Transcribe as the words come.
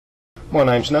My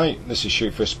name's Nate, this is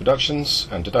Shoot Fist Productions,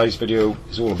 and today's video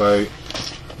is all about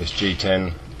this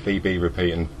G10 BB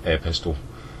repeating air pistol.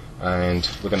 And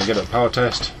we're going to give it a power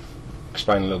test,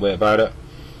 explain a little bit about it,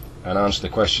 and answer the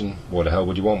question, why the hell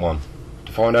would you want one?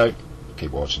 To find out,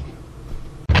 keep watching.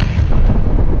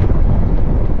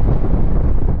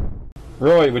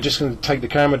 Right, we're just going to take the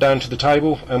camera down to the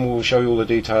table and we'll show you all the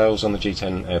details on the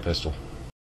G10 air pistol.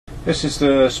 This is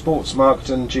the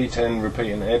Sportsmarketing G10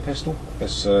 repeating air pistol.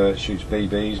 This shoots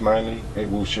BBs mainly.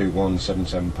 It will shoot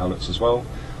 177 pellets as well.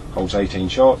 Holds 18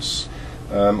 shots.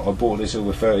 I bought this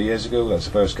over 30 years ago. That's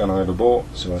the first gun I ever bought,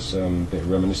 so that's a bit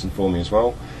reminiscent for me as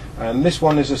well. And this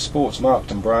one is a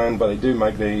Sportsmarketing brand, but they do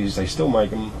make these. They still make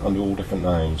them under all different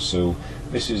names. So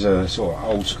this is a sort of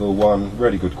old school one,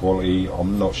 really good quality.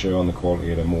 I'm not sure on the quality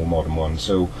of the more modern one.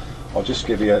 So I'll just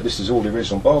give you. This is all the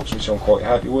original box, which I'm quite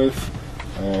happy with.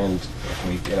 And if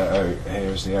we get it out,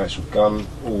 here's the actual gun,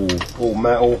 all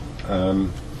metal.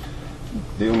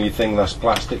 The only thing that's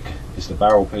plastic is the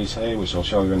barrel piece here, which I'll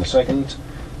show you in a second.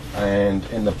 And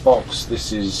in the box,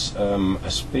 this is a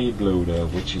speed loader,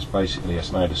 which is basically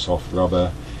it's made of soft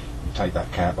rubber. You take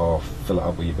that cap off, fill it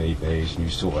up with your BBs, and you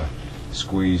sort of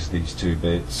squeeze these two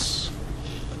bits,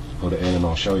 put it in, and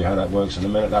I'll show you how that works in a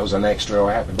minute. That was an extra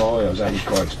I had to buy. It was actually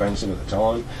quite expensive at the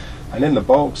time. And in the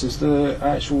box is the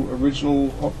actual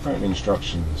original operating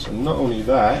instructions. And not only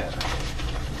that,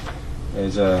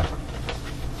 there's a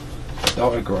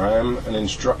diagram and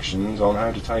instructions on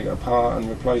how to take it apart and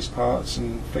replace parts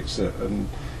and fix it. And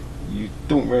you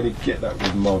don't really get that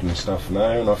with modern stuff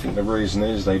now, and I think the reason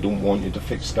is they don't want you to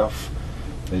fix stuff.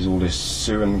 There's all this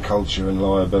suing culture and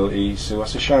liability, so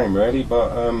that's a shame really,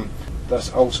 but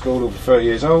that's old school, over 30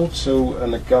 years old, so,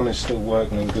 and the gun is still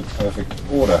working in good perfect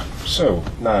order. So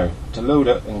now to load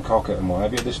it and cock it and what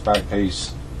have you, this back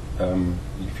piece,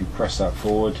 if you press that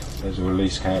forward, there's a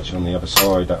release catch on the other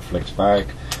side that flicks back.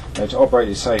 Now to operate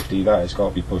it safely, that has got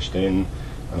to be pushed in,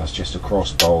 and that's just a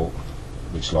cross bolt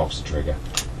which locks the trigger.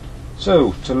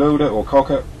 So to load it or cock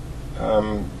it,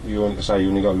 you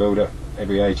only got to load it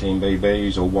every 18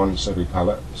 BBs or once every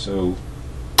pellet. So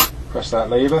press that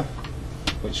lever,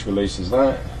 which releases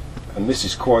that, and this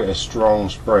is quite a strong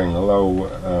spring, although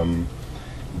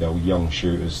you know, young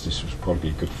shooters this was probably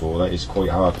good for. That is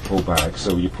quite hard to pull back,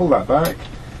 so you pull that back,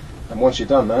 and once you've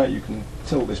done that you can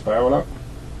tilt this barrel up,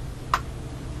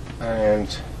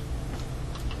 and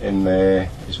in there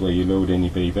is where you load in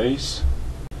your BBs,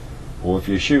 or if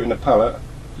you're shooting a pellet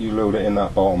you load it in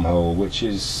that bottom hole, which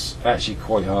is actually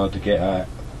quite hard to get at,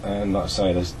 and like I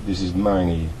say, this is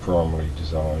mainly primarily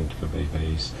designed for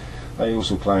BBs. They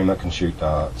also claim that can shoot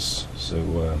darts,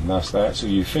 so that's that. So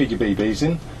you feed your BBs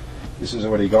in. This has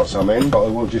already got some in, but I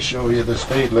will just show you the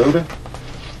speed loader.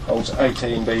 Holds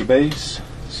 18 BBs,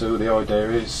 so the idea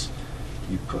is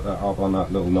you put that up on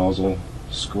that little nozzle,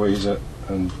 squeeze it,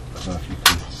 and I don't know if you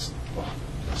can,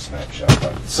 a snapshot,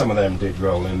 but some of them did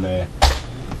roll in there.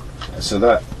 So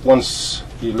that, once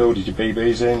you loaded your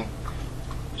BBs in,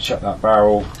 shut that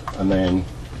barrel and then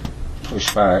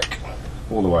push back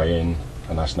all the way in,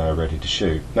 and that's now ready to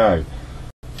shoot. Now,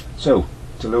 so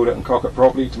to load it and cock it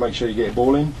properly, to make sure you get your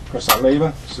ball in, press that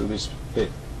lever so this bit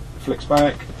flicks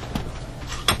back,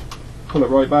 pull it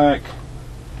right back,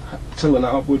 tilting it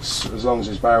upwards as long as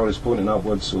this barrel is pointing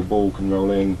upwards so the ball can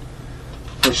roll in,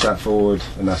 push that forward,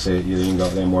 and that's it. You ain't got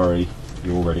to then worry,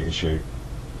 you're all ready to shoot.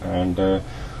 And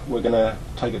we're going to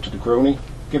take it to the crony,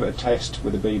 give it a test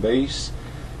with the BBs,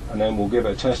 and then we'll give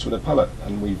it a test with a pellet.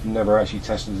 And we've never actually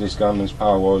tested this gun as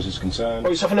power-wise is concerned.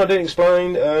 Right, something I didn't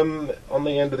explain, on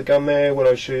the end of the gun there, when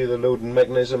I show you the loading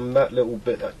mechanism, that little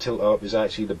bit that tilt up is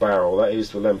actually the barrel. That is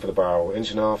the length of the barrel, 1.5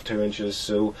 inches, 2 inches.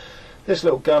 So this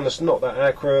little gun is not that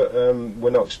accurate.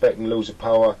 We're not expecting loads of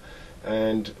power,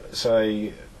 and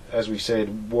say, as we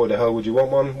said, why the hell would you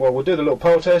want one? Well, we'll do the little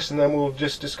power test and then we'll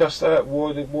just discuss that.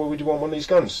 Why would you want one of these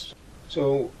guns?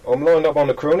 So I'm lined up on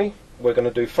the crony. We're going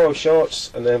to do 5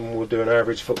 shots and then we'll do an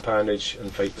average foot poundage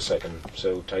and feet per second.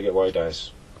 So take it away,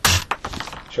 Daz.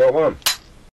 Shot 1,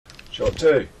 shot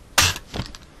 2,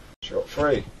 shot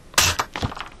 3,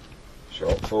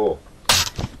 shot 4,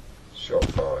 shot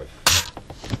 5.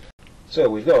 So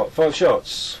we've got 5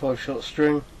 shots, 5 shot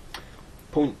string,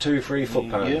 0.23 foot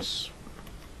pounds. Yep.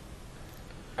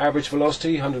 Average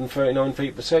velocity 139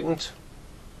 feet per second,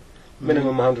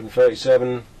 minimum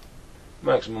 137,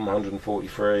 maximum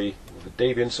 143, with a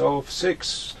deviance of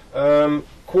 6.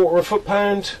 Quarter of foot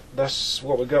pound, that's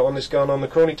what we got on this gun on the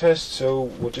crony test, so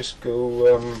we'll just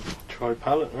go try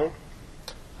pellet now.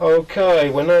 Okay,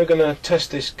 we're now going to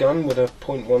test this gun with a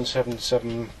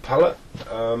 .177 pellet.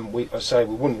 I say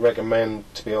we wouldn't recommend,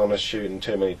 to be honest, shooting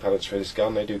too many pellets for this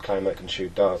gun. They do claim that can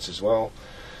shoot darts as well.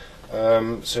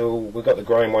 So we've got the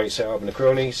grain weight set up in the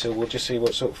crony, so we'll just see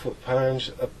what sort of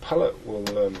foot-pounds a pellet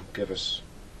will give us.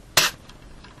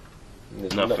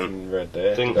 There's nothing red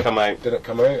there. Didn't come out. Did it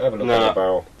come out? Have a look at the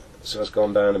barrel. So it's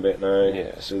gone down a bit now.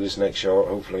 Yeah. So this next shot,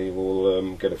 hopefully,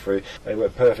 we'll get it through. They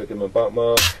went perfect in my butt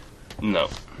mark. No.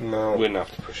 No. We're going to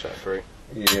have to push that through.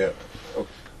 Yeah.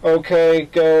 Okay,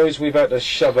 guys, we've had to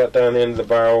shove that down the end of the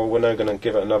barrel. We're now going to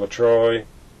give it another try.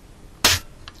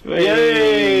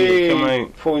 Yay! Come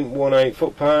out. 0.18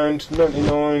 foot-pound,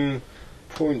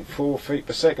 99.4 feet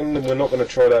per second, and we're not going to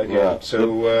try that again. Yeah.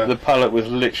 So the pellet was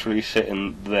literally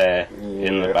sitting there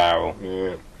in the barrel.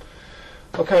 Yeah.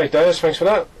 Okay, Daz, thanks for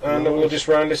that, and we'll just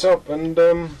round this up. And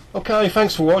okay,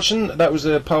 thanks for watching. That was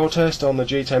a power test on the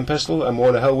G10 pistol. And why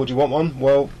the hell would you want one?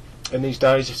 Well, in these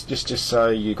days, it's just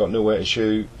say you got nowhere to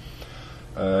shoot.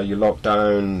 You're locked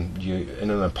down, you're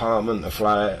in an apartment, a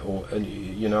flat, or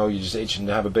you know, you're just itching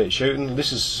to have a bit of shooting.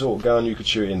 This is the sort of gun you could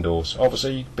shoot indoors.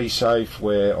 Obviously, be safe,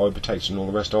 wear eye protection and all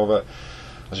the rest of it.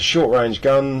 It's a short range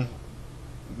gun,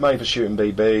 made for shooting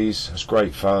BBs. It's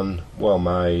great fun, well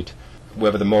made.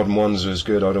 Whether the modern ones are as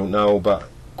good, I don't know, but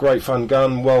great fun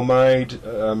gun, well made,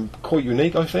 quite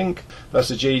unique, I think. That's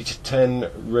the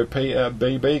G10 repeater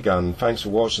BB gun. Thanks for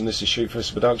watching. This is Shoot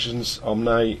Fist Productions. I'm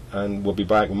Nate, and we'll be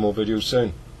back with more videos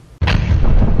soon.